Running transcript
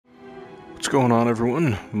What's going on,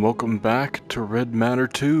 everyone? Welcome back to Red Matter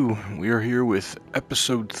 2. We are here with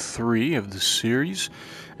episode 3 of the series,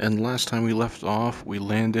 and last time we left off, we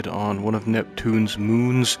landed on one of Neptune's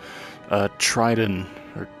moons, Trident,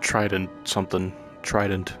 or Trident something,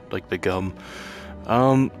 Trident, like the gum.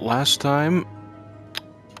 Last time,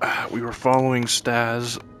 we were following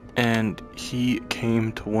Stas, and he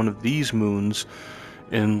came to one of these moons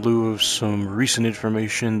in lieu of some recent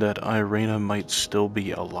information that Irena might still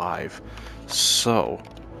be alive. So,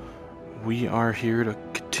 we are here to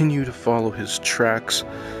continue to follow his tracks,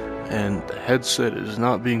 and the headset is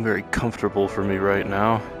not being very comfortable for me right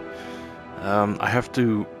now.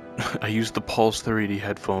 I use the Pulse 3D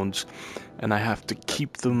headphones, and I have to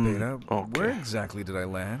keep them... Beta, okay. where exactly did I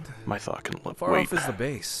land? My thought can How far wait. off is the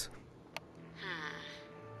base?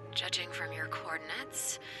 Judging from your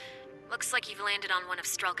coordinates, looks like you've landed on one of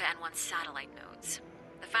Strelka N3's satellite nodes.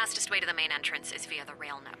 The fastest way to the main entrance is via the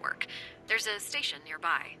rail network. There's a station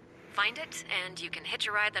nearby. Find it, and you can hitch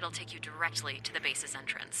a ride that'll take you directly to the base's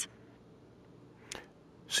entrance.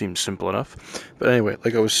 Seems simple enough. But anyway,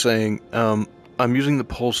 like I was saying, I'm using the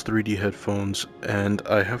Pulse 3D headphones, and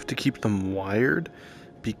I have to keep them wired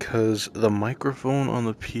because the microphone on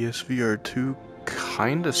the PSVR 2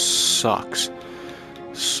 kinda sucks.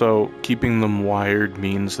 So keeping them wired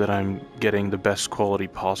means that I'm getting the best quality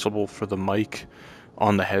possible for the mic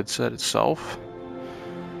on the headset itself.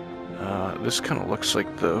 This kind of looks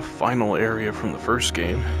like the final area from the first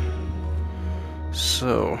game.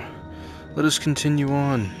 So, let us continue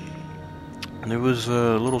on. There was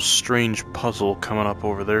a little strange puzzle coming up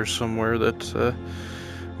over there somewhere that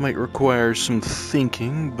might require some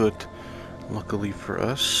thinking, but luckily for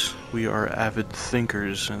us, we are avid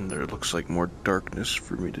thinkers, and there looks like more darkness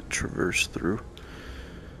for me to traverse through.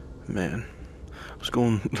 Man,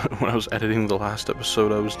 when I was editing the last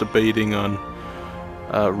episode, I was debating on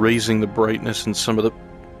raising the brightness in some of the...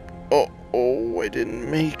 Oh, I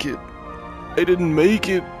didn't make it.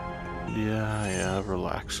 Yeah,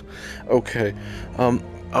 relax. Okay,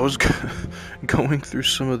 I was going through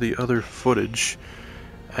some of the other footage,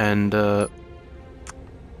 and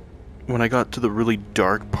when I got to the really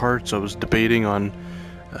dark parts, I was debating on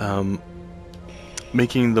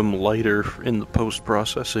making them lighter in the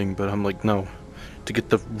post-processing, but I'm like, no. To get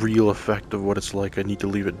the real effect of what it's like, I need to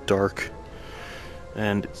leave it dark.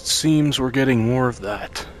 And it seems we're getting more of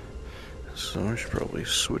that. So I should probably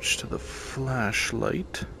switch to the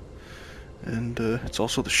flashlight. And it's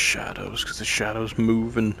also the shadows, because the shadows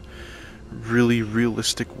move in really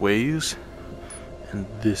realistic ways. And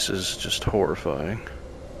this is just horrifying.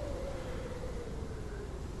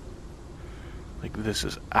 Like, this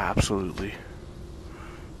is absolutely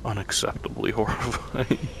unacceptably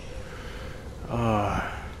horrifying.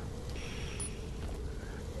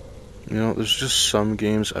 You know, there's just some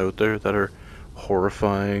games out there that are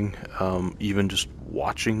horrifying, even just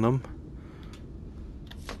watching them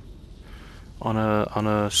on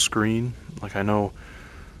a screen. Like, I know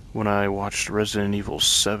when I watched Resident Evil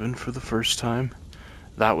 7 for the first time,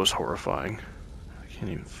 that was horrifying. I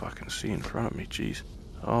can't even fucking see in front of me, jeez.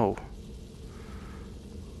 Oh.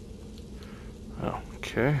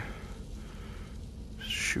 Okay.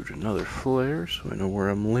 Shoot another flare so I know where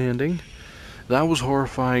I'm landing. That was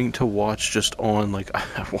horrifying to watch just on, like,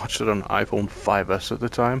 I watched it on iPhone 5S at the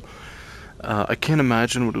time. I can't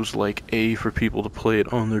imagine what it was like, A, for people to play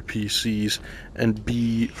it on their PCs, and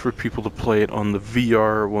B, for people to play it on the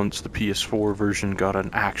VR once the PS4 version got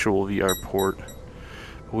an actual VR port.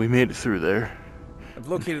 But we made it through there. I've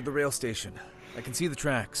located the rail station. I can see the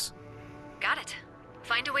tracks. Got it.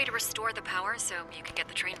 Find a way to restore the power so you can get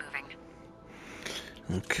the train moving.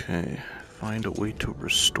 Okay, find a way to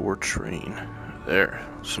restore train. There,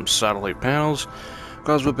 some satellite panels.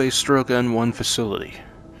 Cosmo-based Strelka N3 facility.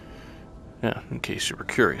 Yeah, in case you were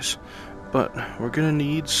curious. But we're gonna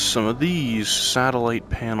need some of these satellite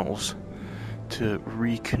panels to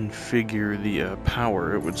reconfigure the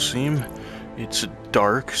power, it would seem. It's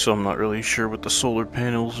dark, so I'm not really sure what the solar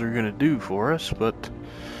panels are gonna do for us, but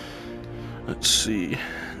let's see.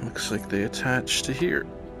 Looks like they attach to here.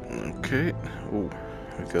 Okay. Oh,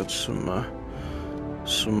 we got some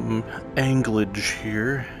anglage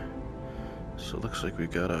here. So it looks like we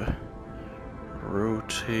gotta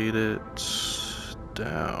rotate it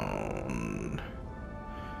down.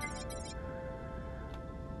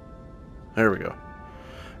 There we go.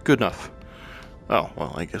 Good enough. Oh,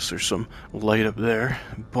 well, I guess there's some light up there,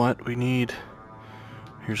 but we need...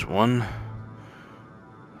 Here's one.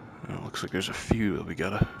 It looks like there's a few that we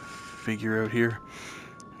gotta figure out here.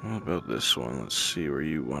 What about this one? Let's see where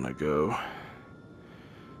you want to go.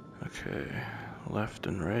 Okay, left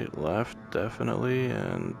and right. Left, definitely,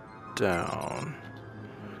 and down.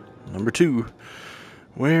 Number 2.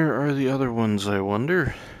 Where are the other ones, I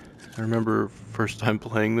wonder? I remember first time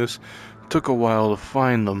playing this, it took a while to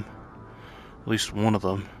find them. At least one of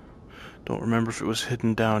them. Don't remember if it was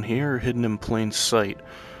hidden down here or hidden in plain sight.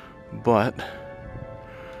 But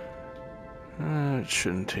it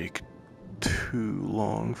shouldn't take too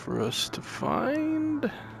long for us to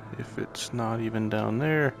find. If it's not even down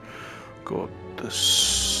there, go up the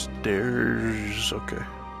stairs. Okay.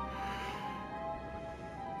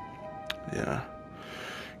 Yeah.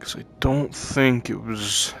 Because I don't think it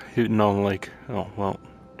was hidden on, like, oh, well,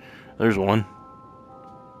 there's one.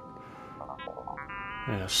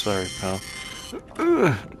 Yeah, sorry, pal.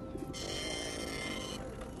 Ugh.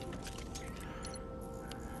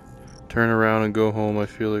 Turn around and go home. I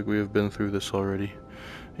feel like we have been through this already.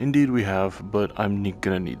 Indeed we have, but I'm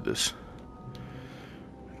gonna need this.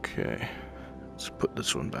 Okay. Let's put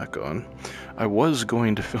this one back on. I was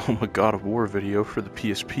going to film a God of War video for the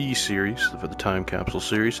PSP series, for the Time Capsule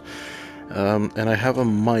series. And I have a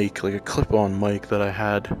mic, like a clip-on mic that I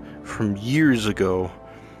had from years ago.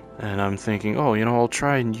 And I'm thinking, oh, you know, I'll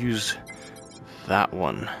try and use that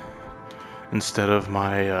one instead of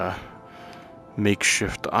my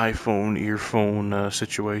makeshift iPhone earphone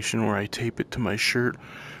situation where I tape it to my shirt,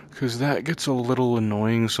 because that gets a little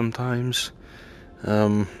annoying sometimes.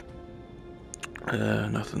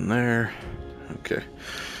 Nothing there. Okay.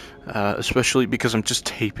 Especially because I'm just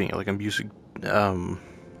taping it, like I'm using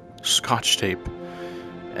Scotch tape,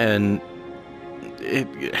 and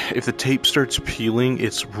if the tape starts peeling,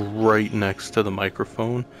 it's right next to the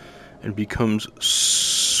microphone and becomes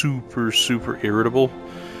super irritable.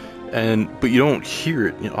 But you don't hear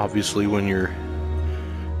it, obviously, when you're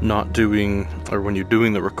not doing, or when you're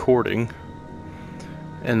doing the recording.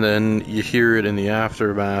 And then you hear it in the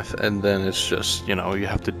aftermath, and then it's just, you know, you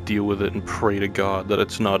have to deal with it and pray to God that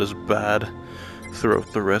it's not as bad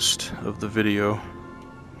throughout the rest of the video.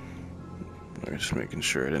 I'm just making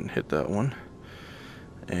sure I didn't hit that one.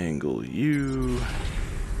 Angle U.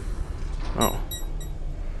 Oh.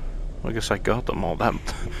 I guess I got them all.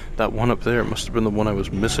 That one up there must have been the one I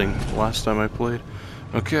was missing last time I played.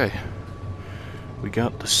 Okay. We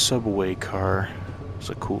got the subway car. It's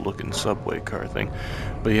a cool looking subway car thing.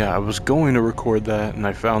 But yeah, I was going to record that, and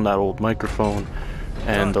I found that old microphone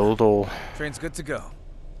and the little... Train's good to go.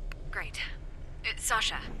 Great.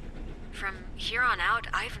 Sasha, from here on out,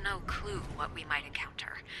 I've no clue what we might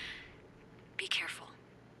encounter. Be careful.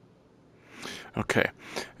 Okay,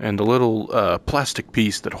 and the little plastic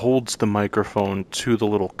piece that holds the microphone to the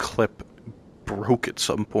little clip broke at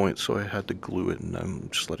some point, so I had to glue it, and I'm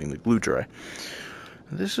just letting the glue dry.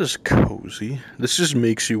 This is cozy. This just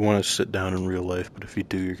makes you want to sit down in real life, but if you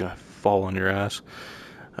do, you're going to fall on your ass.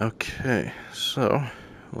 Okay, so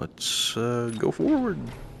let's go forward.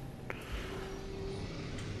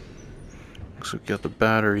 Looks like we got the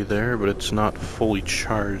battery there, but it's not fully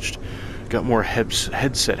charged. Got more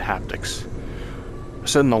headset haptics. I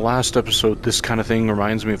said in the last episode, this kind of thing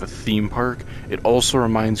reminds me of a theme park. It also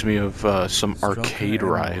reminds me of some arcade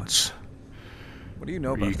rides. What do you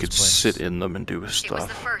know about you could sit in them and do stuff. It was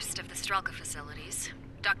the first of the Strelka facilities.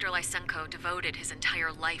 Dr. Lysenko devoted his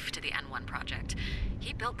entire life to the N1 project.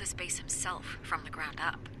 He built this base himself from the ground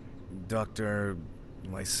up. Dr.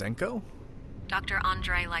 Lysenko? Dr.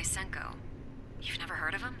 Andrei Lysenko. You've never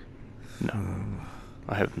heard of him? No,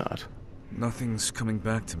 I have not. Nothing's coming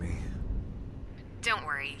back to me. Don't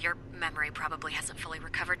worry, your memory probably hasn't fully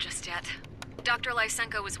recovered just yet. Dr.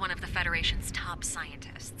 Lysenko was one of the Federation's top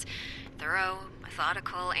scientists. Thorough,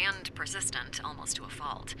 methodical, and persistent, almost to a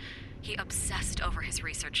fault. He obsessed over his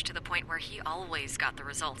research to the point where he always got the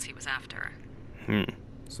results he was after.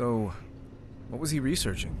 So, what was he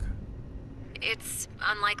researching? It's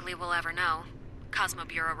unlikely we'll ever know. Cosmo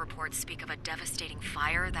Bureau reports speak of a devastating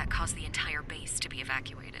fire that caused the entire base to be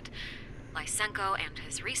evacuated. Lysenko and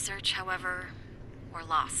his research, however, were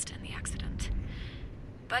lost in the accident.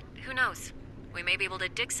 But who knows? We may be able to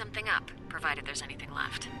dig something up, provided there's anything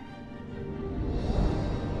left.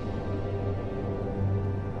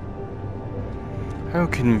 How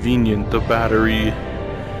convenient, the battery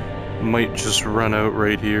might just run out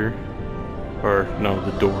right here. Or, no,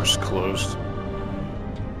 the door's closed.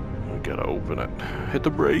 I gotta open it. Hit the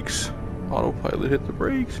brakes. Autopilot, hit the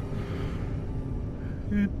brakes.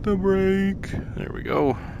 Hit the brake. There we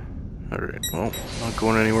go. Alright, well, not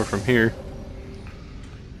going anywhere from here.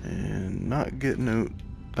 And not getting out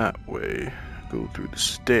that way. Go through the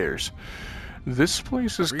stairs. This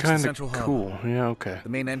place is kind of cool. Yeah, okay. The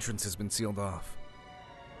main entrance has been sealed off.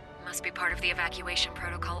 Must be part of the evacuation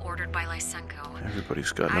protocol ordered by Lysenko.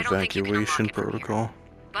 Everybody's got an evacuation protocol.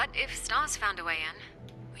 But if Stas found a way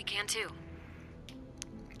in, We can too.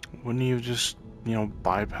 Wouldn't you just,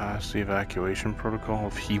 bypass the evacuation protocol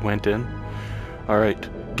if he went in?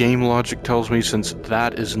 Alright, game logic tells me since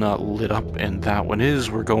that is not lit up and that one is,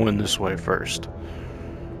 we're going this way first.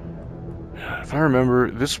 If I remember,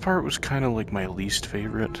 this part was kind of like my least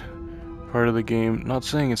favorite part of the game. Not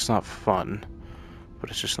saying it's not fun, but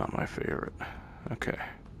it's just not my favorite. Okay.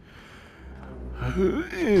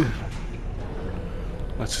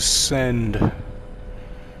 Let's ascend.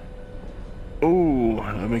 Oh,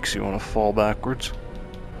 that makes you want to fall backwards.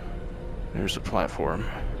 There's the platform.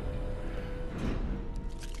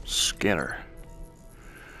 Scanner.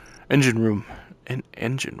 Engine room. An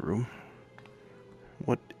engine room?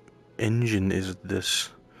 What engine is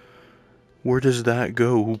this? Where does that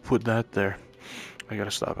go? Who put that there? I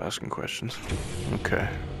gotta stop asking questions. Okay.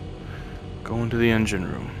 Go into the engine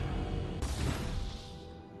room.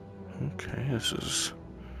 Okay, this is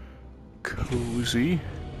cozy.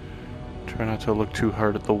 Try not to look too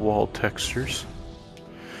hard at the wall textures.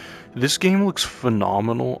 This game looks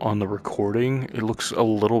phenomenal on the recording. It looks a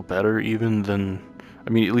little better even than,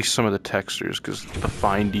 at least some of the textures, because the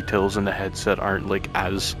fine details in the headset aren't like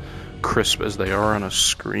as crisp as they are on a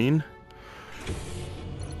screen.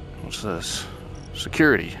 What's this?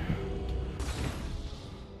 Security.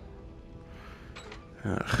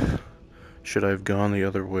 Ugh. Should I have gone the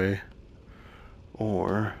other way?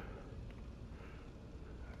 Or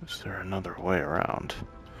is there another way around?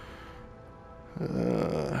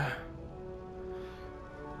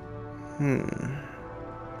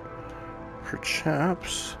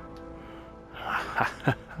 Perhaps.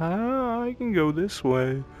 I can go this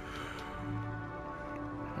way.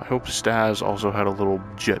 I hope Stas also had a little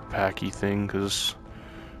jetpacky thing, because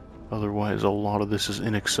otherwise a lot of this is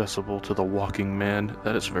inaccessible to the walking man.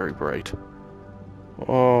 That is very bright.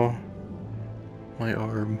 Oh, my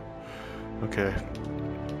arm. Okay.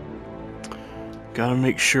 Gotta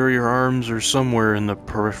make sure your arms are somewhere in the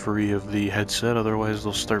periphery of the headset, otherwise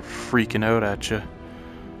they'll start freaking out at you.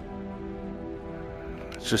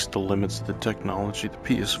 It's just the limits of the technology. The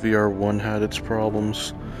PSVR 1 had its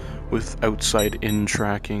problems with outside-in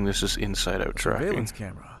tracking. This is inside-out tracking. Surveillance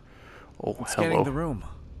camera. Oh, It's scanning hello. the room.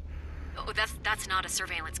 Oh, that's not a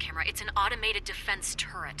surveillance camera. It's an automated defense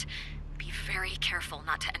turret. Be very careful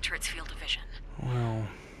not to enter its field of vision. Well,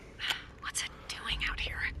 What's it doing out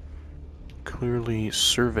here? clearly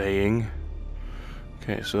surveying.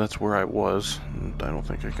 Okay, so that's where I was. I don't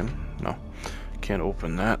think I can... No, can't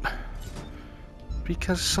open that.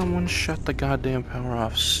 Because someone shut the goddamn power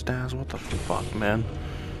off. Stas, what the fuck, man?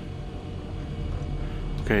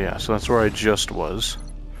 Okay, yeah, so that's where I just was.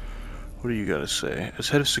 What do you gotta say? As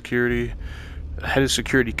head of security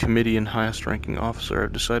committee and highest ranking officer,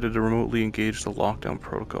 I've decided to remotely engage the lockdown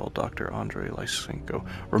protocol. Dr. Andrei Lysenko.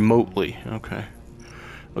 Remotely, okay.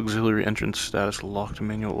 Auxiliary entrance status locked,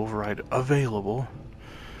 manual override available.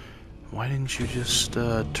 Why didn't you just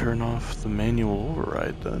turn off the manual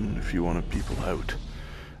override then, if you wanted people out?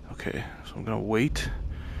 Okay, so I'm gonna wait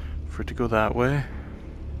for it to go that way.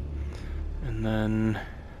 And then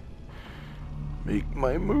make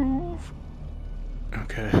my move.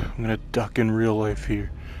 Okay, I'm gonna duck in real life here.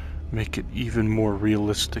 Make it even more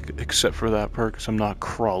realistic, except for that part, because I'm not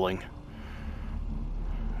crawling.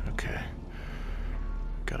 Okay.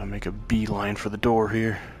 Gotta make a beeline for the door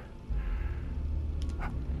here.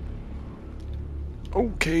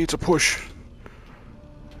 Okay, it's a push.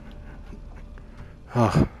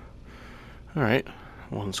 Huh. Alright,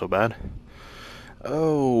 wasn't so bad.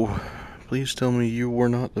 Oh, please tell me you were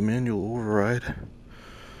not the manual override.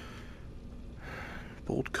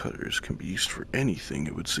 Bolt cutters can be used for anything,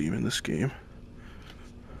 it would seem, in this game.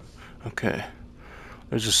 Okay,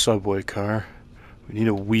 there's a subway car. We need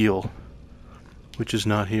a wheel, which is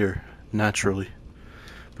not here, naturally.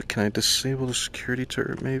 But can I disable the security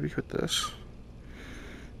turret maybe with this?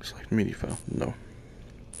 Select media file. No.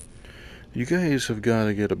 You guys have got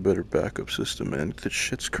to get a better backup system, man. That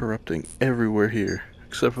shit's corrupting everywhere here,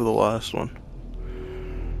 except for the last one.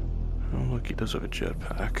 Oh, look, he does have a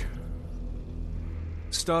jetpack.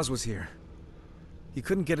 Stas was here. He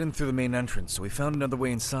couldn't get in through the main entrance, so we found another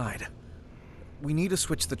way inside. We need to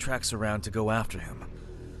switch the tracks around to go after him,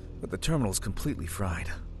 but the terminal's completely fried.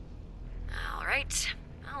 Alright.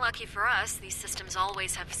 Well, lucky for us, these systems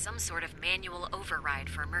always have some sort of manual override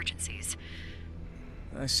for emergencies.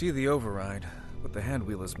 I see the override, but the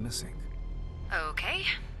handwheel is missing. Okay,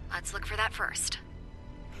 let's look for that first.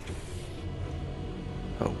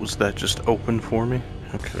 Oh, was that just open for me?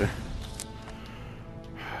 Okay.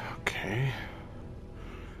 Okay.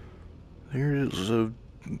 There is a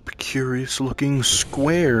curious looking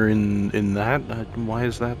square in that. Why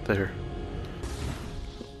is that there?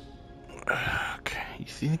 Okay, you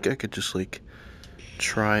think I could just, like,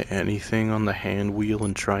 try anything on the hand wheel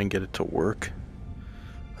and try and get it to work?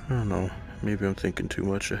 I don't know. Maybe I'm thinking too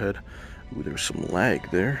much ahead. Ooh, there's some lag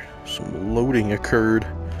there. Some loading occurred.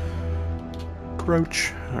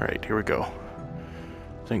 Crouch. Alright, here we go.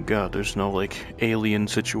 Thank God there's no, like, alien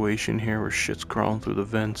situation here where shit's crawling through the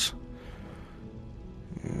vents.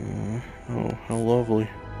 Oh, how lovely.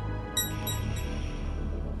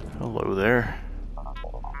 Hello there.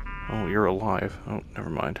 Oh, you're alive. Oh, never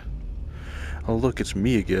mind. Oh, look, it's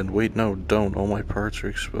me again. Wait, no, don't. All my parts are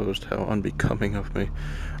exposed. How unbecoming of me.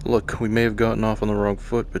 Look, we may have gotten off on the wrong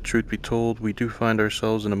foot, but truth be told, we do find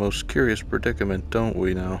ourselves in a most curious predicament, don't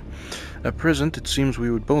we now? At present, it seems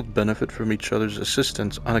we would both benefit from each other's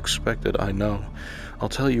assistance. Unexpected, I know. I'll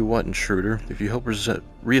tell you what, intruder, if you help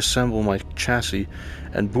reassemble my chassis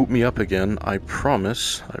and boot me up again, I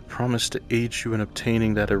promise to aid you in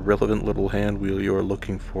obtaining that irrelevant little hand wheel you are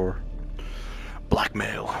looking for.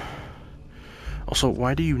 Blackmail. Also,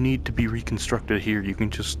 why do you need to be reconstructed here? You can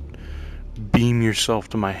just beam yourself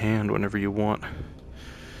to my hand whenever you want.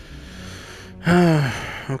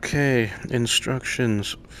 Okay,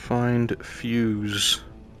 instructions. Find fuse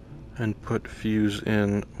and put fuse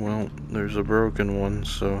in. Well, there's a broken one,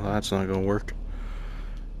 so that's not gonna work.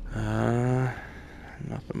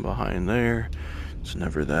 Nothing behind there. It's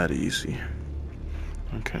never that easy.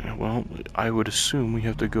 Okay, well, I would assume we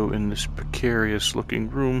have to go in this precarious looking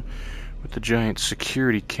room with the giant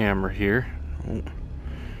security camera here. Oh.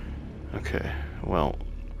 Okay, well,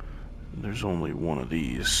 there's only one of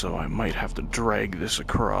these, so I might have to drag this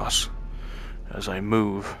across as I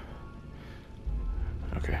move.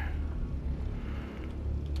 Okay.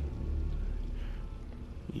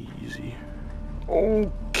 Easy.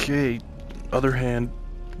 Okay, other hand.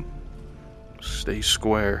 Stay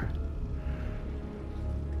square.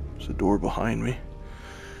 There's a door behind me.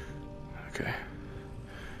 Okay.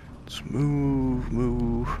 Let's move.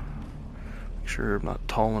 Make sure I'm not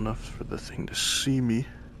tall enough for the thing to see me.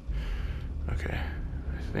 Okay.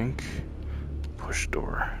 I think push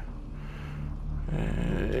door.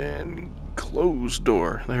 And close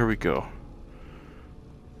door. There we go.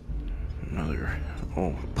 Another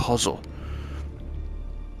puzzle.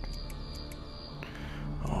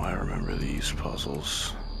 Oh, I remember these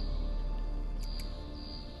puzzles.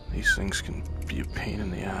 These things can be a pain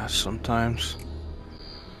in the ass sometimes.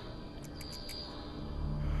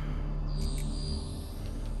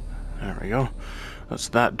 There we go. That's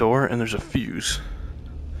that door, and there's a fuse.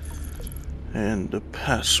 And a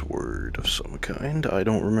password of some kind. I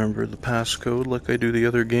don't remember the passcode like I do the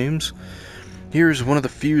other games. Here's one of the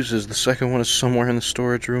fuses. The second one is somewhere in the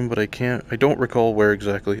storage room, but I don't recall where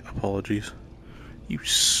exactly. Apologies. You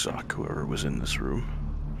suck, whoever was in this room.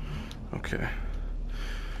 Okay.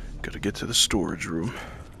 Gotta get to the storage room.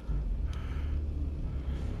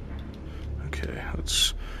 Okay,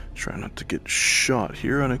 let's try not to get shot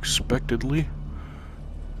here unexpectedly.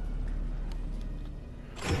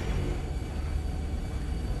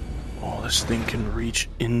 Oh, this thing can reach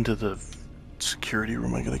into the security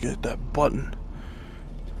room. I gotta get that button.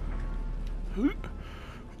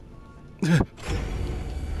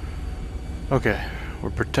 Okay,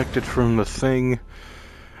 we're protected from the thing.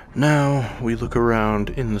 Now we look around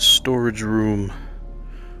in the storage room.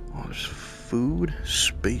 Oh, there's food?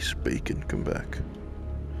 Space bacon, come back.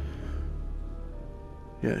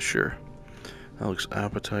 Yeah, sure. That looks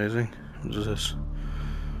appetizing. What is this?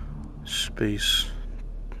 Space.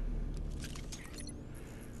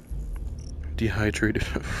 Dehydrated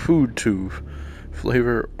food tube.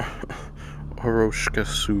 Flavor Oroshka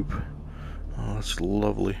soup. Oh, that's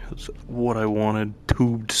lovely. That's what I wanted.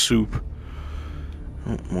 Tubed soup.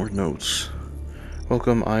 Oh, more notes.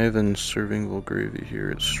 Welcome, Ivan, serving little gravy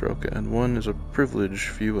here at Strelka N3 is a privilege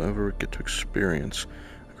few ever get to experience.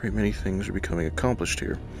 A great many things are becoming accomplished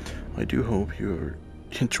here. I do hope you ever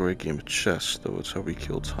enjoy a game of chess, though it's how we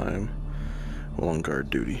kill time while on guard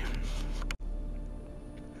duty.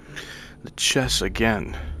 The chess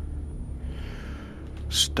again.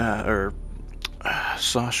 Sasha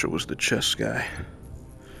was the chess guy.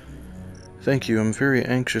 Thank you, I'm very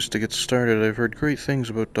anxious to get started. I've heard great things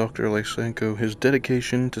about Dr. Lysenko. His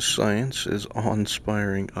dedication to science is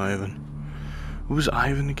awe-inspiring. Ivan. Who was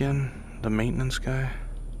Ivan again? The maintenance guy?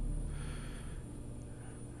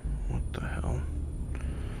 What the hell?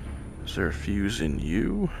 Is there a fuse in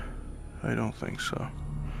you? I don't think so.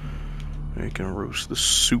 I can roast the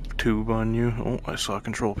soup tube on you. Oh, I saw a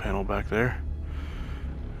control panel back there.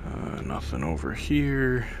 Nothing over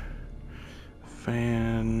here.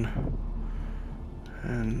 Fan.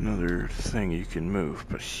 And another thing you can move.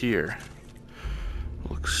 But here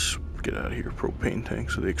looks Get out of here, propane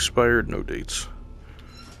tanks. So they expired, no dates.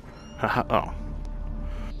 Haha, oh.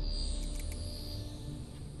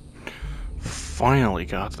 Finally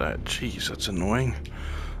got that. Jeez, that's annoying.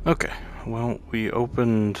 Okay, well, we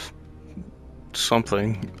opened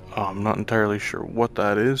something. I'm not entirely sure what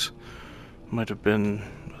that is. Might have been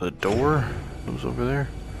the door that was over there.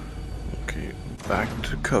 Okay, back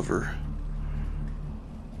to cover.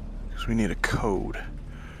 Because we need a code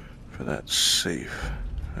for that safe.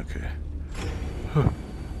 Okay. Huh.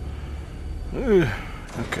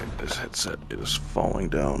 Okay, this headset is falling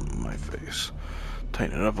down my face.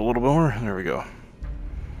 Tighten it up a little more. There we go.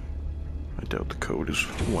 I doubt the code is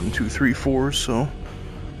 1, 2, 3, 4, so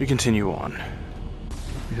we continue on.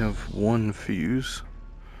 We have one fuse.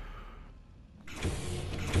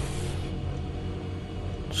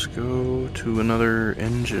 Let's go to another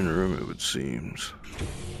engine room, it would seem.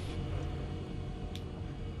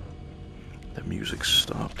 The music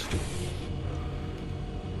stopped.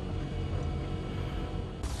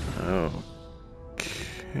 Okay,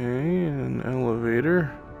 an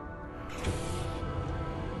elevator.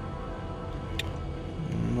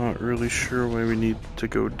 I'm not really sure why we need to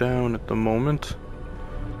go down at the moment.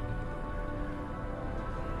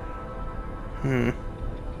 I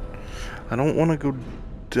don't want to go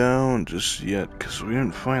down just yet because we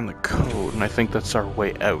didn't find the code, and I think that's our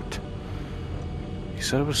way out. He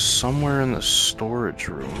said it was somewhere in the storage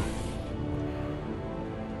room.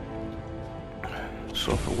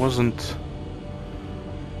 So if it wasn't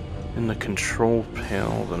in the control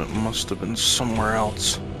panel, then it must have been somewhere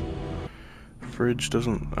else. Fridge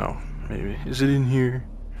doesn't... oh, maybe. Is it in here?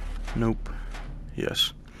 Nope.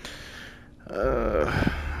 Yes.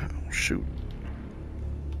 Shoot.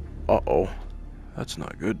 Uh-oh. That's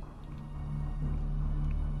not good.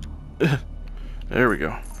 There we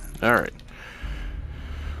go. Alright.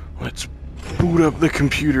 Let's boot up the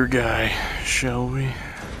computer guy, shall we?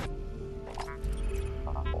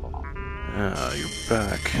 Ah, you're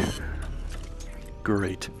back.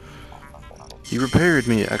 Great. You repaired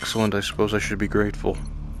me, excellent. I suppose I should be grateful.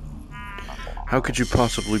 How could you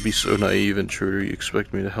possibly be so naive, intruder? You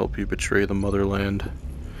expect me to help you betray the motherland?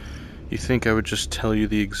 You think I would just tell you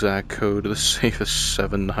the exact code? The safe is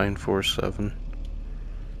 7947.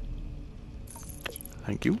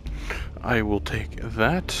 Thank you. I will take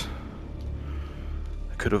that.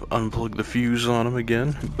 I could have unplugged the fuse on him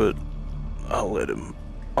again, but I'll let him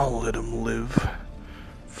live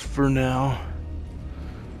for now.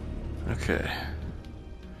 Okay.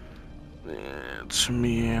 Let's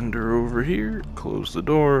meander over here, close the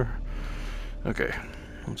door. Okay,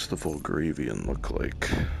 what's the Vulgravian look like?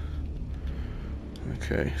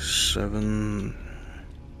 Okay, 7,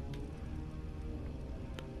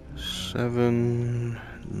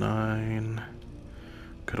 9.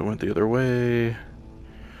 Could have went the other way.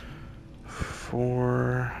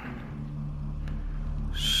 4,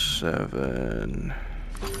 7.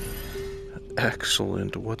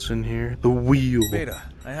 Excellent. What's in here? The wheel. Beta,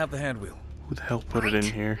 I have the hand wheel. Who the hell put it in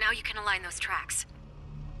here? Now you can align those tracks.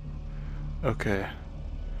 Okay.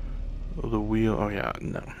 Oh, the wheel. Oh yeah,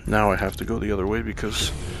 no. Now I have to go the other way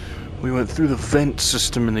because we went through the vent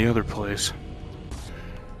system in the other place.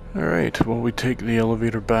 Alright, well, we take the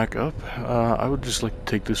elevator back up. I would just like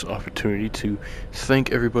to take this opportunity to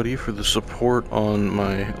thank everybody for the support on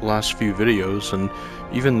my last few videos, and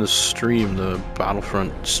even the stream, the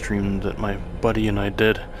Battlefront stream that my buddy and I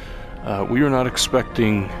did. We were not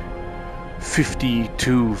expecting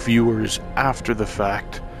 52 viewers after the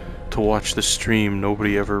fact to watch the stream.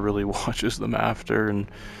 Nobody ever really watches them after, and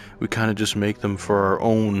we kind of just make them for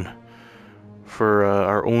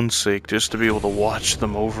our own sake, just to be able to watch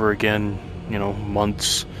them over again, you know,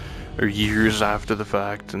 months or years after the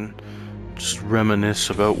fact, and just reminisce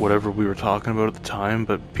about whatever we were talking about at the time.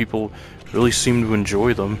 But people really seem to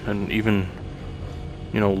enjoy them, and even,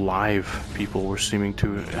 you know, live people were seeming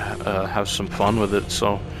to have some fun with it.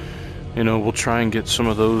 So, you know, we'll try and get some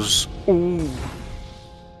of those. Ooh.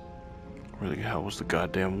 Where the hell was the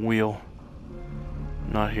goddamn wheel?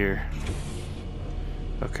 Not here.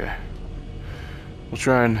 Okay. We'll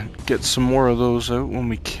try and get some more of those out when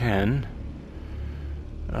we can.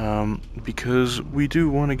 Because we do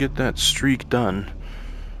want to get that streak done.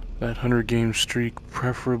 That 100-game streak,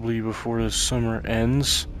 preferably before the summer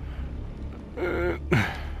ends.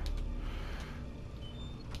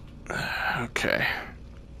 Okay.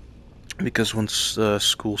 Because once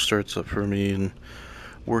school starts up for me and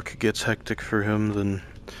work gets hectic for him, then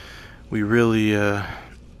we really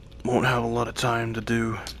won't have a lot of time to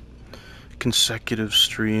do consecutive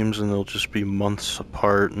streams, and they'll just be months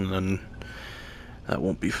apart, and then that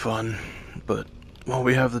won't be fun. But while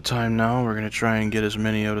we have the time now, we're going to try and get as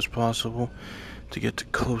many out as possible to get to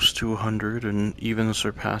close to 100 and even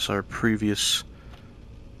surpass our previous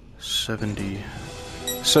 73.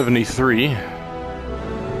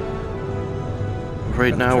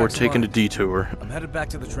 Right now, we're taking a detour. I'm headed back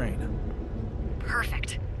to the train.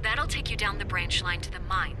 Perfect. That'll take you down the branch line to the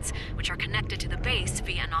mines, which are connected to the base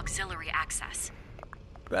via an auxiliary access.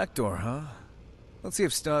 Back door, huh? Let's see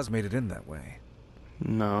if Stas made it in that way.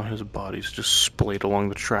 No, his body's just splayed along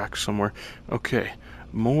the track somewhere. Okay,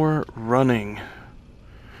 more running.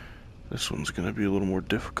 This one's gonna be a little more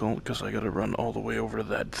difficult because I gotta run all the way over to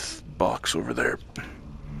that box over there.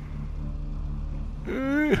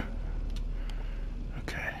 Okay.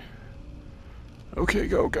 Okay,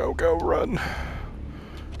 go, go, go, run.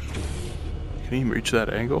 Can he reach that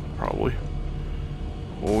angle? Probably.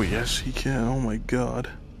 Oh, yes, he can. Oh my god.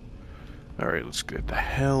 Alright, let's get the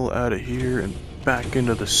hell out of here and back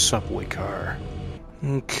into the subway car.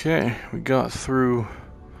 Okay, we got through.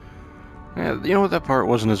 Yeah, you know what, that part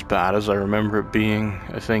wasn't as bad as I remember it being.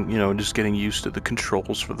 I think, you know, just getting used to the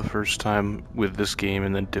controls for the first time with this game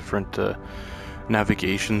and then different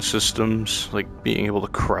navigation systems, like being able to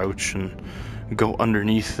crouch and go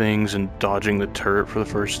underneath things and dodging the turret for the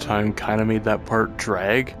first time kind of made that part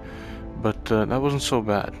drag, but that wasn't so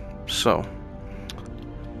bad. So,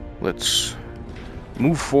 let's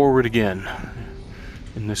move forward again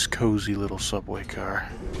in this cozy little subway car.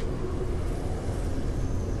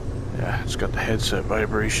 Yeah, it's got the headset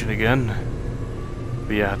vibration again.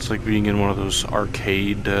 But yeah, it's like being in one of those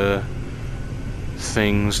arcade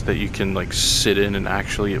things that you can like sit in and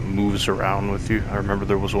actually it moves around with you. I remember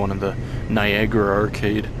there was one in the Niagara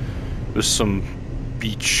arcade. It was some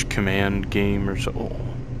beach command game or so. Oh.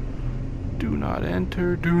 Do not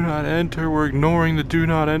enter, do not enter. We're ignoring the do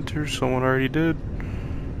not enter. Someone already did.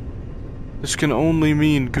 This can only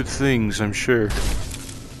mean good things, I'm sure.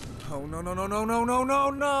 Oh, no, no, no, no, no, no, no,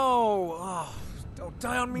 no! Oh, don't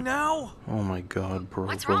die on me now! Oh my god, bro,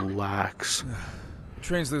 What's wrong? relax. The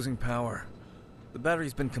train's losing power. The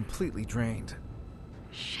battery's been completely drained.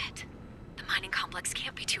 Shit. The mining complex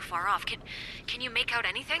can't be too far off. Can you make out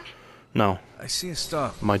anything? No, I see a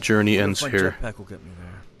stop. my journey ends My here. jetpack will get me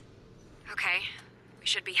there. Okay. We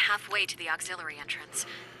should be halfway to the auxiliary entrance.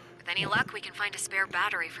 With any luck, we can find a spare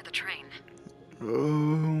battery for the train. Oh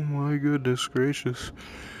my goodness gracious.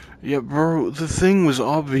 Yeah, bro, the thing was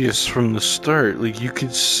obvious from the start. Like, you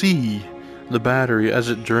could see the battery as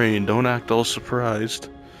it drained. Don't act all surprised.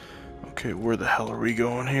 Okay, where the hell are we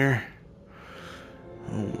going here?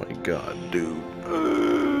 Oh my god, dude.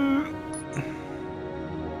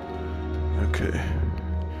 Okay.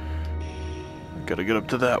 I gotta get up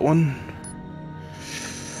to that one.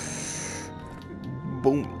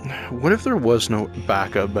 Boom. What if there was no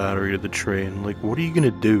backup battery to the train? Like, what are you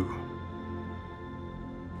gonna do?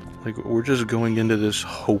 Like, we're just going into this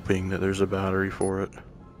hoping that there's a battery for it.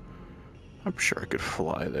 I'm sure I could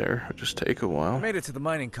fly there. It'd just take a while. I made it to the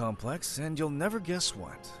mining complex, and you'll never guess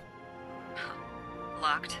what.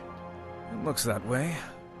 Locked. It looks that way.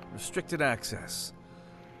 Restricted access.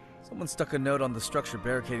 Someone stuck a note on the structure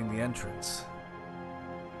barricading the entrance.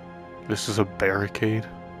 This is a barricade?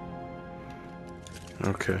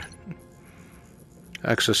 Okay.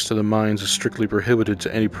 Access to the mines is strictly prohibited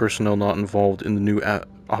to any personnel not involved in the new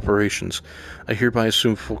operations. I hereby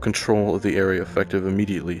assume full control of the area effective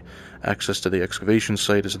immediately. Access to the excavation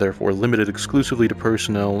site is therefore limited exclusively to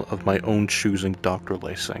personnel of my own choosing, Dr.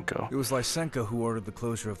 Lysenko. It was Lysenko who ordered the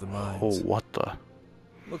closure of the mines. Oh, what the?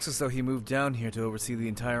 Looks as though he moved down here to oversee the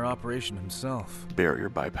entire operation himself. Barrier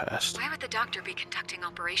bypassed. Why would the doctor be conducting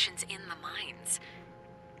operations in the mines?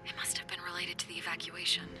 It must have been related to the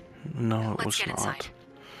evacuation. No, it Let's was get not. inside.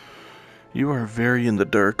 You are very in the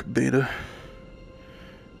dark, Beta.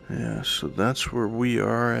 Yeah, so that's where we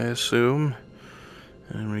are, I assume.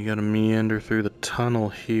 And we gotta meander through the tunnel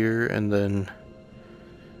here, and then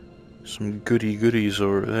some goodies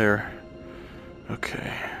over there.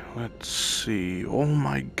 Okay, let's see. Oh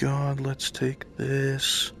my god, let's take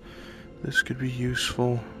this. This could be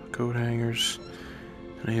useful. Coat hangers.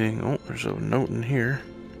 Anything? Oh, there's a note in here.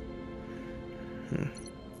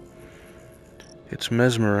 It's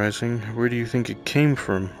mesmerizing. Where do you think it came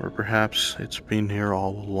from? Or perhaps it's been here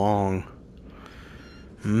all along.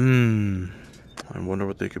 I wonder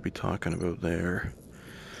what they could be talking about there.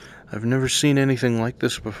 I've never seen anything like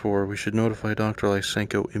this before. We should notify Dr.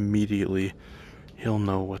 Lysenko immediately. He'll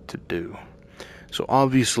know what to do. So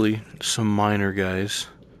obviously, some miner guys.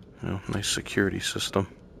 You know, nice security system.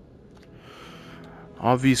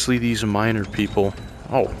 Obviously these miner people...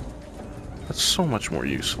 Oh, that's so much more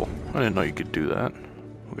useful. I didn't know you could do that.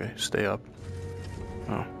 Okay, stay up.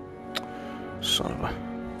 Oh. Son of a...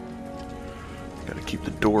 Gotta keep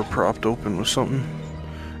the door propped open with something.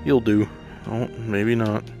 You'll do. Oh, maybe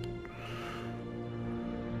not.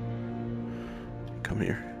 Come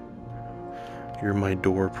here. You're my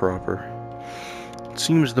door propper. It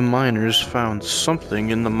seems the miners found something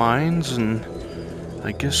in the mines, and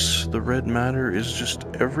I guess the red matter is just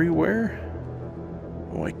everywhere?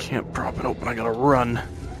 Oh, I can't prop it open. I gotta run.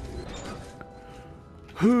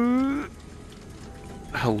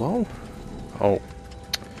 Hello? Oh.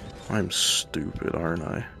 I'm stupid, aren't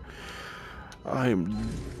I? I'm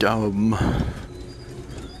dumb.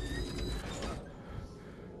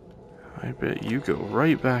 I bet you go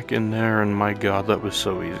right back in there, and my god, that was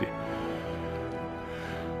so easy.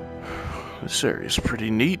 This area is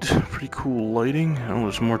pretty neat, pretty cool lighting. Oh,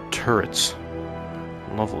 there's more turrets.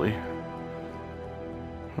 Lovely.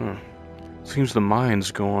 Seems the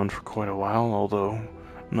mines go on for quite a while, although I'm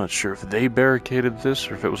not sure if they barricaded this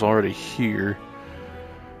or if it was already here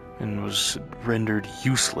and was rendered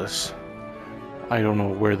useless. I don't know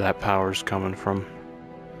where that power's coming from.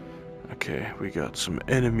 Okay, we got some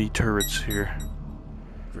enemy turrets here.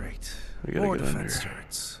 Great. We gotta More get defense under.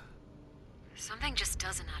 turrets. Something just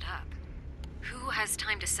doesn't add up. Who has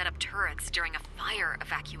time to set up turrets during a fire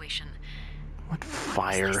evacuation? What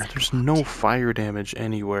fire? There's no fire damage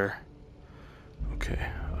anywhere. Okay,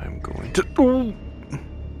 I'm going to... Oh!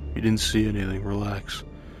 You didn't see anything, relax.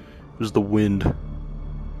 It was the wind.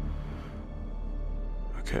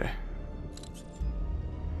 Okay.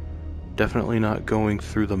 Definitely not going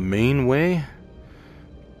through the main way,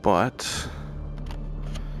 but...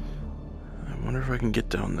 I wonder if I can get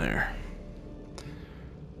down there.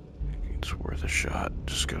 It's worth a shot.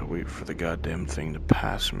 Just gotta wait for the goddamn thing to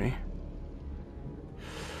pass me.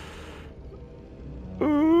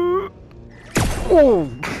 Oh!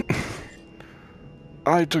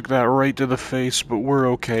 I took that right to the face, but we're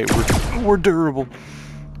okay. We're durable.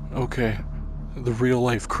 Okay. The real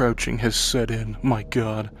life crouching has set in. My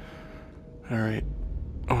god. Alright.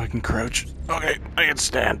 Oh, I can crouch. Okay, I can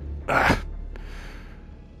stand. Well,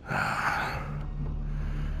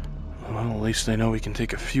 at least I know we can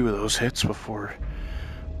take a few of those hits before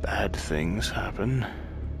bad things happen.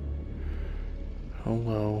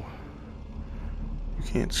 Hello. You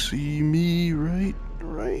can't see me, right?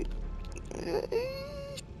 Right?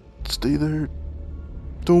 Stay there.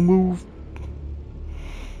 Don't move.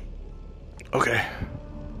 Okay.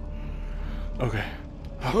 Okay.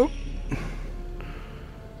 Oh.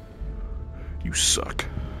 You suck.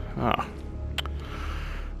 Ah.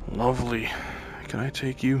 Lovely. Can I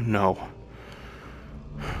take you? No.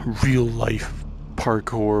 Real life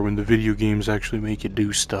parkour when the video games actually make you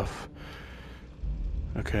do stuff.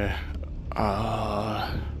 Okay. How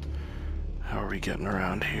are we getting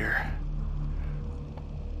around here?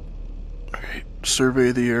 Okay,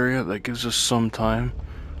 survey the area. That gives us some time.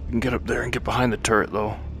 We can get up there and get behind the turret,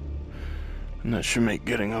 though. And that should make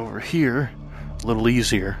getting over here a little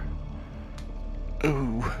easier.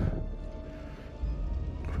 Ooh.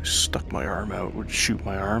 If I stuck my arm out, would it shoot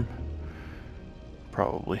my arm?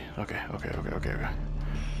 Probably. Okay.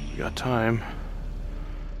 We got time.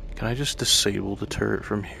 Can I just disable the turret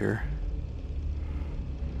from here?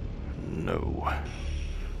 No.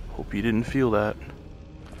 Hope you didn't feel that.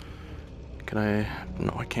 Can I...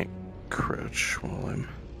 No, I can't crouch while I'm...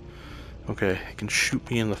 Okay, it can shoot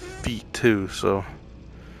me in the feet too, so...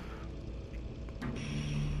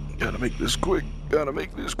 Gotta make this quick. Gotta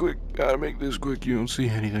make this quick. You don't see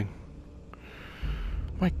anything.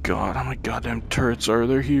 My god, how many goddamn turrets are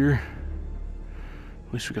there here?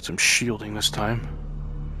 At least we got some shielding this time.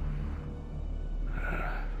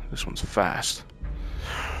 This one's fast.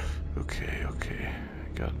 Okay.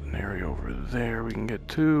 Got an area over there we can get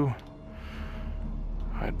to.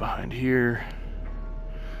 Hide behind here.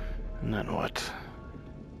 And then what?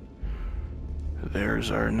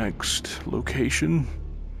 There's our next location.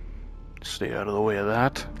 Stay out of the way of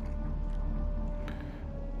that.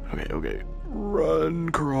 Okay. Run,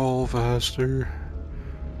 crawl faster.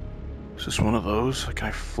 Is this one of those? Can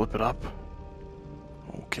I flip it up?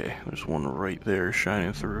 Okay, there's one right there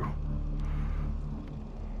shining through.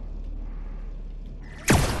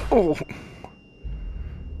 Oh!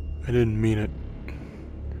 I didn't mean it.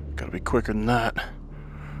 Gotta be quicker than that.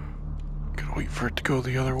 Gotta wait for it to go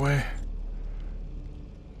the other way.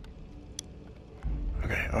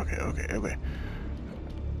 Okay.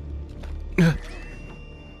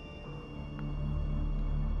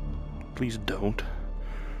 Please don't.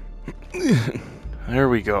 There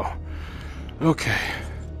we go. Okay,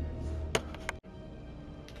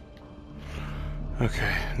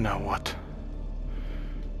 now what?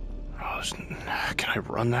 Oh, can I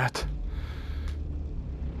run that?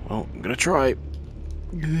 Well, I'm gonna try.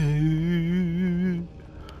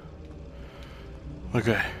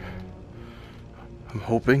 Okay. I'm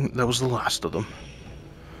hoping that was the last of them.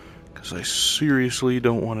 Because I seriously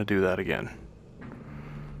don't want to do that again.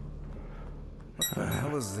 What the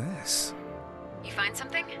hell is this? You find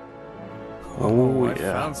something? Oh, I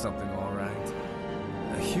yeah. found something, all right.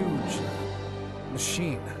 A huge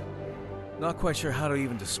machine. Not quite sure how to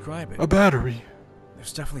even describe it. A battery.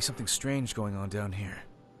 There's definitely something strange going on down here.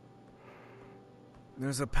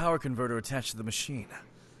 There's a power converter attached to the machine.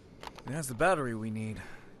 It has the battery we need,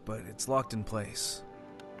 but it's locked in place.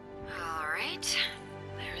 Alright.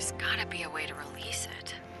 There's gotta be a way to release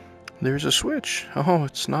it. There's a switch. Oh,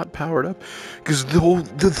 it's not powered up. Because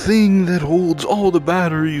the thing that holds all the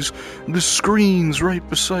batteries, the screen's right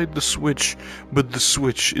beside the switch. But the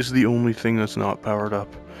switch is the only thing that's not powered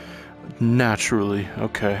up. Naturally.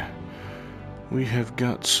 Okay. We have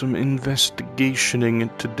got some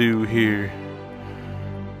investigationing to do here.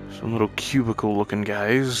 Some little cubicle looking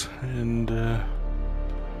guys. And,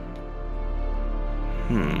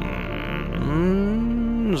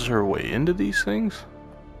 is there a way into these things?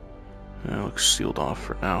 It looks sealed off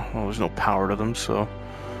for now. Well, there's no power to them, so...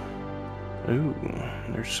 Ooh,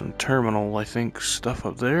 there's some terminal, I think, stuff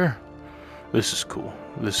up there. This is cool.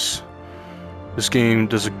 This game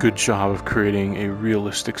does a good job of creating a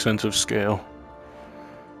realistic sense of scale.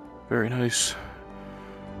 Very nice.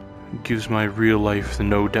 Gives my real life the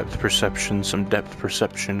no depth perception some depth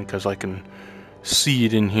perception, because I can see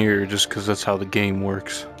it in here just because that's how the game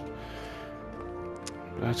works.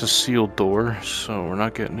 That's a sealed door, so we're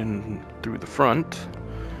not getting in through the front.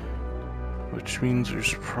 Which means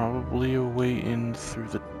there's probably a way in through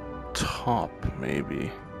the top, maybe.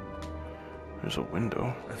 There's a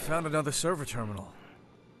window. I found another server terminal.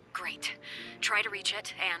 Great. Try to reach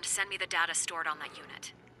it and send me the data stored on that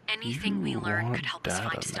unit. Anything we You learn want could help us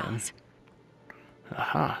find data, man. Stas.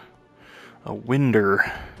 Aha. A winder.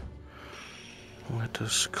 Let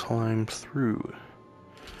us climb through.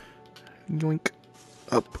 Yoink.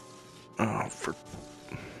 Up. Oh, for...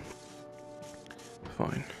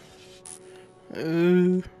 Fine.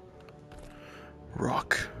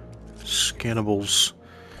 Rock. Scannables.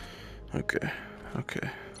 Okay. Okay.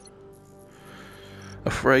 A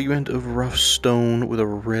fragment of rough stone with a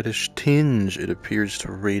reddish tinge. It appears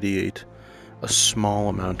to radiate a small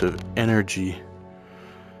amount of energy.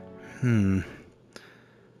 So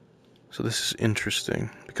this is interesting,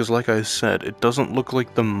 because like I said, it doesn't look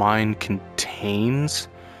like the mine contains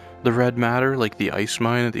the red matter, like the ice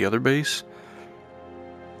mine at the other base.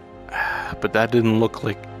 But that didn't look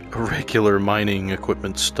like regular mining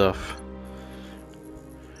equipment stuff.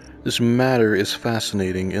 This matter is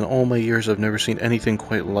fascinating. In all my years, I've never seen anything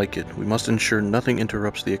quite like it. We must ensure nothing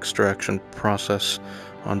interrupts the extraction process.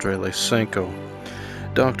 Andrei Lysenko.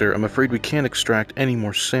 Doctor, I'm afraid we can't extract any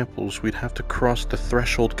more samples. We'd have to cross the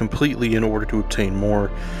threshold completely in order to obtain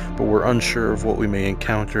more, but we're unsure of what we may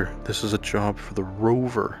encounter. This is a job for the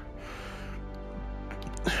rover.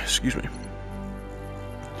 Excuse me.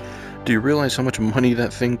 Do you realize how much money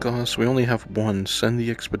that thing costs? We only have one. Send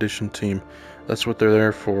the expedition team. That's what they're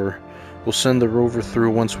there for. We'll send the rover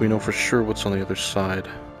through once we know for sure what's on the other side.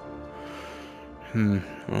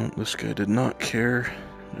 Well, this guy did not care.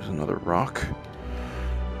 There's another rock.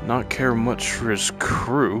 Not care much for his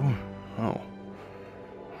crew. Oh.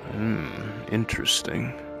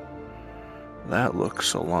 Interesting. That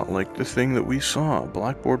looks a lot like the thing that we saw. A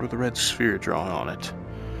blackboard with a red sphere drawn on it.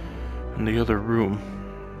 In the other room.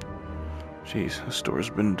 Jeez, this door's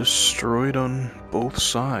been destroyed on both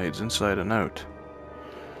sides, inside and out.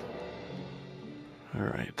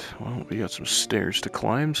 Alright, well, we got some stairs to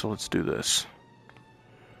climb, so let's do this.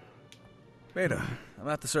 Beta, I'm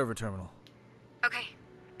at the server terminal. Okay.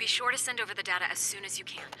 Be sure to send over the data as soon as you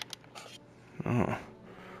can. Oh.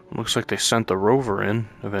 Looks like they sent the rover in,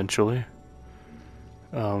 eventually.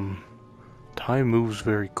 Time moves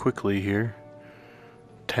very quickly here.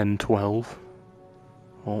 10:12.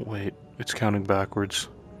 Oh, wait. It's counting backwards.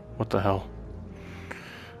 What the hell?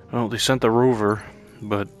 Well, they sent the rover,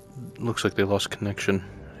 but looks like they lost connection.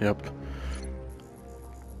 Yep.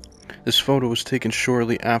 This photo was taken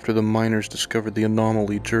shortly after the miners discovered the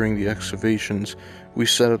anomaly during the excavations. We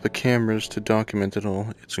set up the cameras to document it all.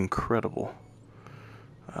 It's incredible.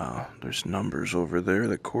 There's numbers over there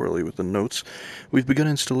that correlate with the notes. We've begun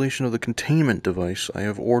installation of the containment device. I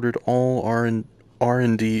have ordered all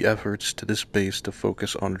R&D efforts to this base to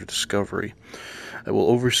focus on our discovery. I will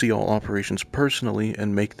oversee all operations personally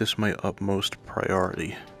and make this my utmost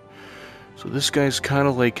priority. So this guy's kind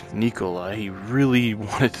of like Nikolai. He really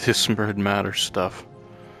wanted this red matter stuff.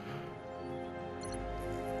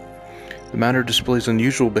 The matter displays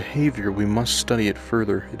unusual behavior. We must study it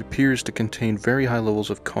further. It appears to contain very high levels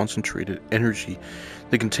of concentrated energy.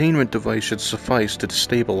 The containment device should suffice to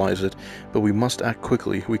destabilize it, but we must act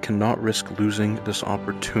quickly. We cannot risk losing this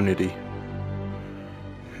opportunity.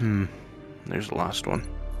 There's the last one.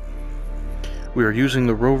 We are using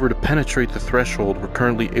the rover to penetrate the threshold. We're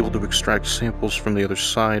currently able to extract samples from the other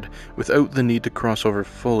side without the need to cross over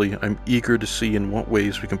fully. I'm eager to see in what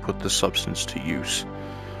ways we can put this substance to use.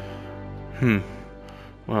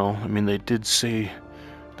 Well, I mean, they did say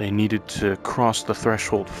they needed to cross the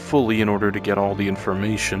threshold fully in order to get all the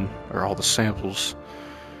information, or all the samples,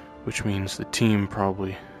 which means the team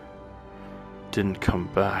probably didn't come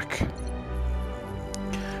back.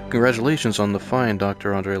 Congratulations on the find,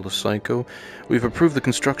 Dr. Andre Lysenko. We've approved the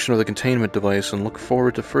construction of the containment device and look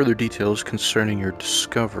forward to further details concerning your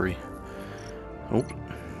discovery. Oh.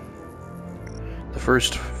 The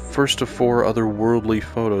first of 4 otherworldly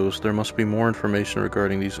photos. There must be more information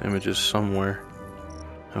regarding these images somewhere.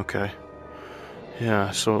 Okay.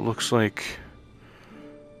 Yeah, so it looks like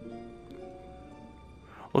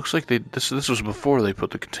this was before they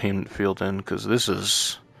put the containment field in, because this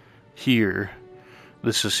is here.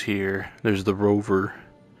 This is here. There's the rover.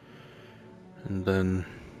 And then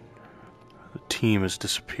the team has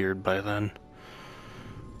disappeared by then.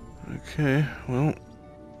 Okay, well,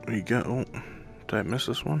 we got... Oh, did I miss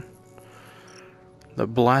this one? The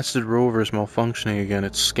blasted rover is malfunctioning again.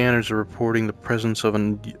 Its scanners are reporting the presence of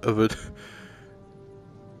a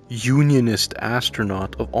unionist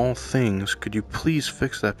astronaut of all things. Could you please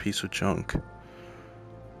fix that piece of junk?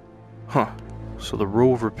 Huh. So the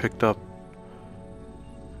rover picked up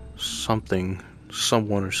something,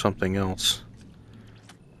 someone or something else.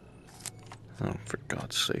 Oh, for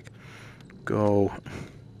God's sake. Go.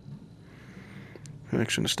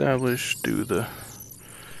 Connection established. Do the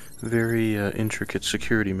very intricate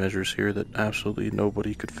security measures here that absolutely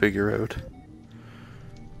nobody could figure out.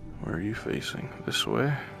 Where are you facing? This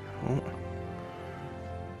way?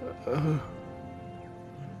 Oh.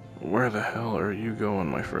 Where the hell are you going,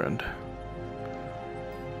 my friend?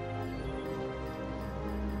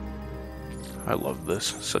 I love this.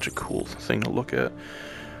 Such a cool thing to look at.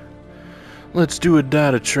 Let's do a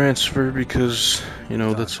data transfer because, you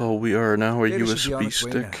know, that's all we are now, a USB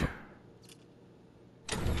stick.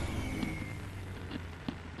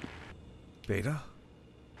 Beta?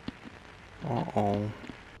 Uh-oh.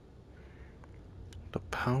 The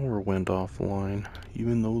power went offline,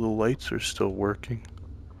 even though the lights are still working.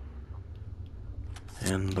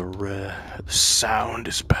 And the sound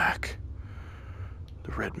is back.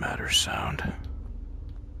 The red matter sound.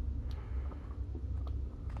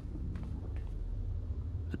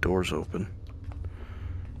 The door's open.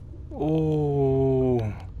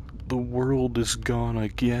 Oh, the world is gone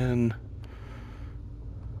again.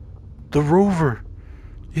 The rover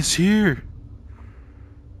is here.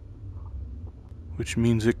 Which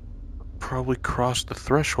means it probably crossed the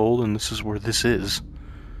threshold, and this is where this is.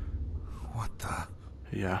 What the?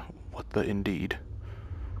 Yeah, what the indeed.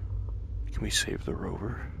 Can we save the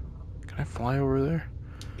rover? Can I fly over there?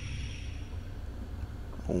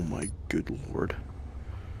 Oh my good lord.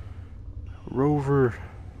 Rover,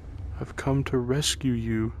 I've come to rescue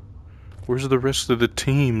you. Where's the rest of the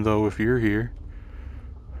team, though, if you're here?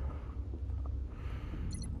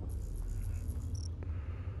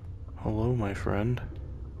 Hello, my friend.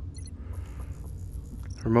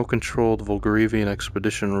 Remote-controlled Volgravian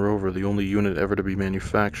Expedition rover, the only unit ever to be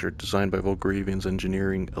manufactured, designed by Volgravian's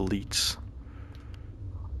engineering elites.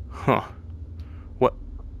 Huh. What?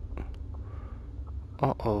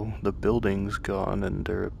 Uh-oh, the building's gone and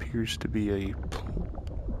there appears to be a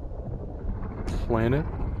planet?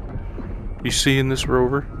 You see in this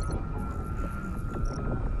rover?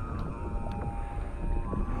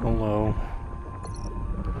 Hello.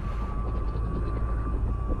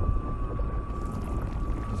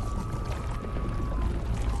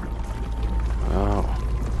 Oh.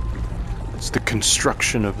 It's the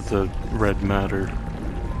construction of the red matter.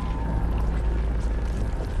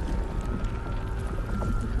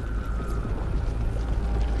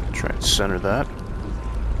 Try and center that.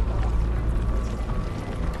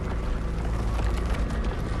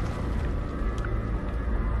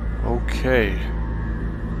 Okay.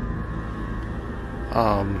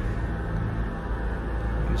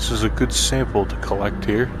 This is a good sample to collect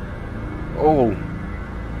here. Oh!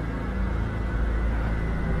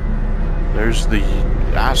 There's the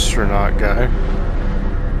astronaut guy.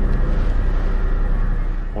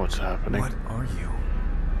 What's happening? What are you?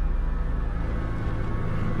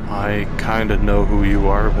 I kinda know who you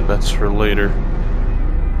are, but that's for later.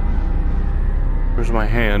 Where's my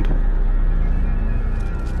hand?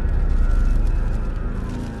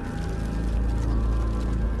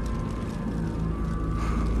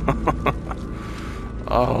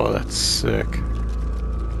 Oh, that's sick.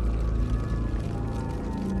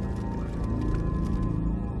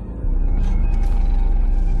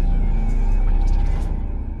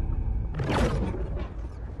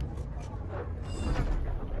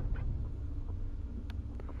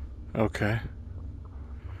 Okay.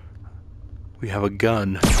 We have a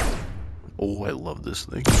gun. Oh, I love this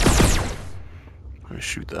thing. I'm gonna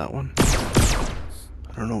shoot that one.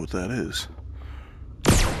 I don't know what that is.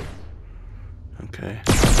 Okay.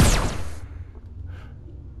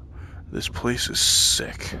 This place is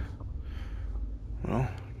sick. Well.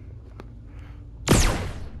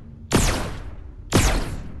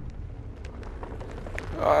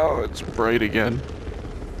 Oh, it's bright again.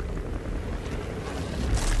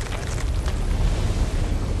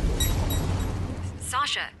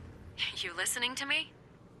 Sasha, you listening to me?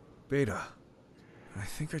 Beta, I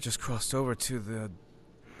think I just crossed over to the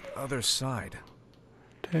other side.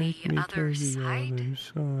 Take me other to the side? other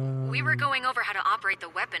side. We were going over how to operate the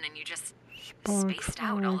weapon and you just spaced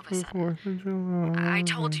out all of a sudden. 4th of July. I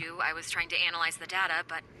told you I was trying to analyze the data,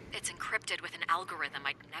 but it's encrypted with an algorithm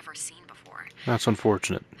I'd never seen before. That's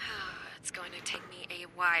unfortunate. It's going to take me a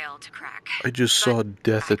while to crack. I just saw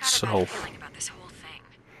death I got a bad itself. feeling about this whole thing.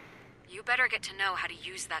 You better get to know how to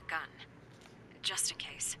use that gun. Just in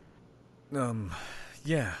case.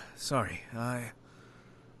 Yeah, sorry. I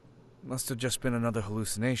must have just been another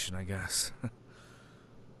hallucination, I guess.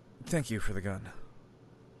 Thank you for the gun.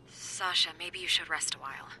 Sasha, maybe you should rest a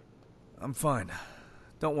while. I'm fine.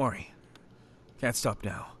 Don't worry. Can't stop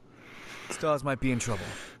now. Stars might be in trouble.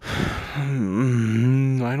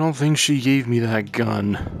 I don't think she gave me that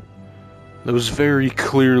gun. That was very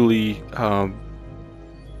clearly,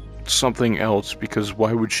 something else, because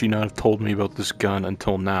why would she not have told me about this gun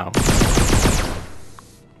until now?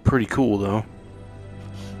 Pretty cool, though.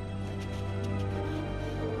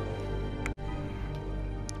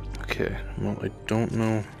 Okay, well, I don't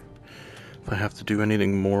know if I have to do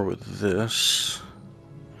anything more with this.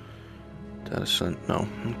 Data sent, no,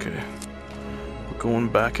 okay. We're going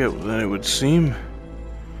back out then, it would seem.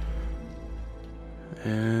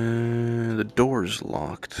 And the door's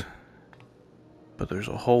locked. But there's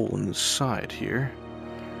a hole in the side here.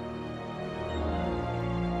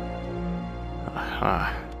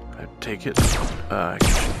 Aha. I take it. I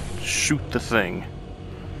can shoot the thing.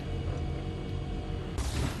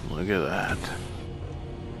 Look at that.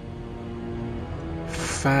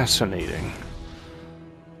 Fascinating.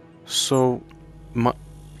 So,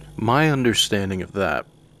 my understanding of that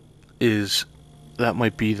is that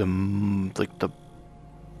might be the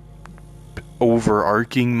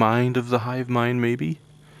overarching mind of the Hive mind, maybe?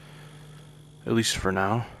 At least for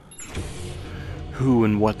now. Who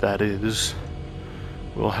and what that is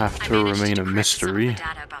will have to remain a mystery. Some of the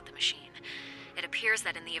data about the machine. It appears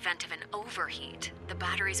that in the event of an overheat, the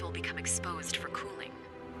batteries will become exposed for cooling.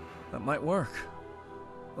 That might work.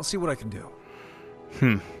 I'll see what I can do.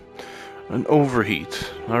 An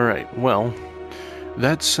overheat. Alright, well,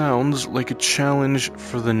 that sounds like a challenge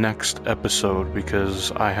for the next episode,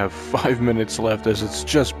 because I have 5 minutes left as it's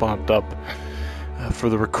just popped up for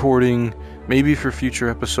the recording. Maybe for future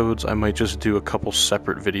episodes I might just do a couple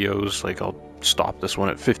separate videos, like I'll stop this one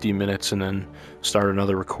at 50 minutes and then start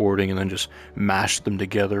another recording and then just mash them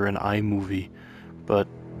together in iMovie. But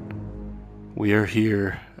we are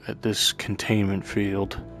here at this containment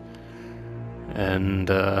field, and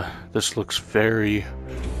this looks very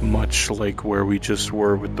much like where we just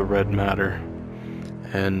were with the red matter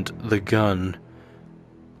and the gun.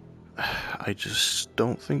 I just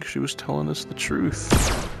don't think she was telling us the truth.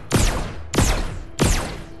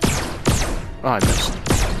 Oh, I missed.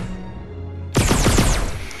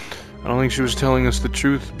 I don't think she was telling us the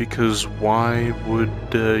truth, because why would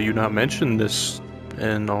you not mention this?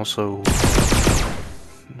 And also,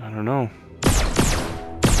 I don't know.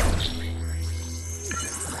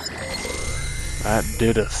 That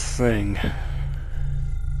did a thing.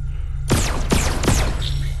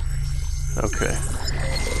 Okay.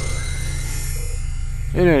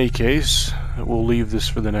 In any case, we'll leave this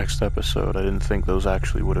for the next episode. I didn't think those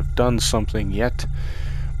actually would have done something yet,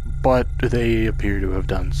 but they appear to have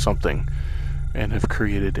done something and have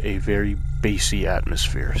created a very bassy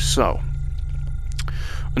atmosphere. So,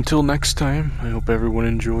 until next time, I hope everyone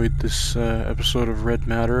enjoyed this episode of Red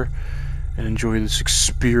Matter and enjoyed this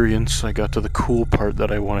experience. I got to the cool part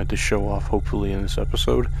that I wanted to show off, hopefully, in this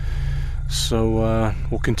episode. So,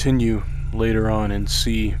 we'll continue later on and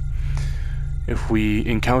see if we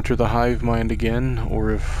encounter the hive mind again,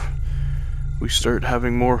 or if we start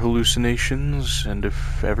having more hallucinations, and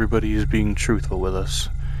if everybody is being truthful with us.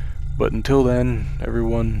 But until then,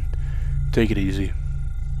 everyone, take it easy.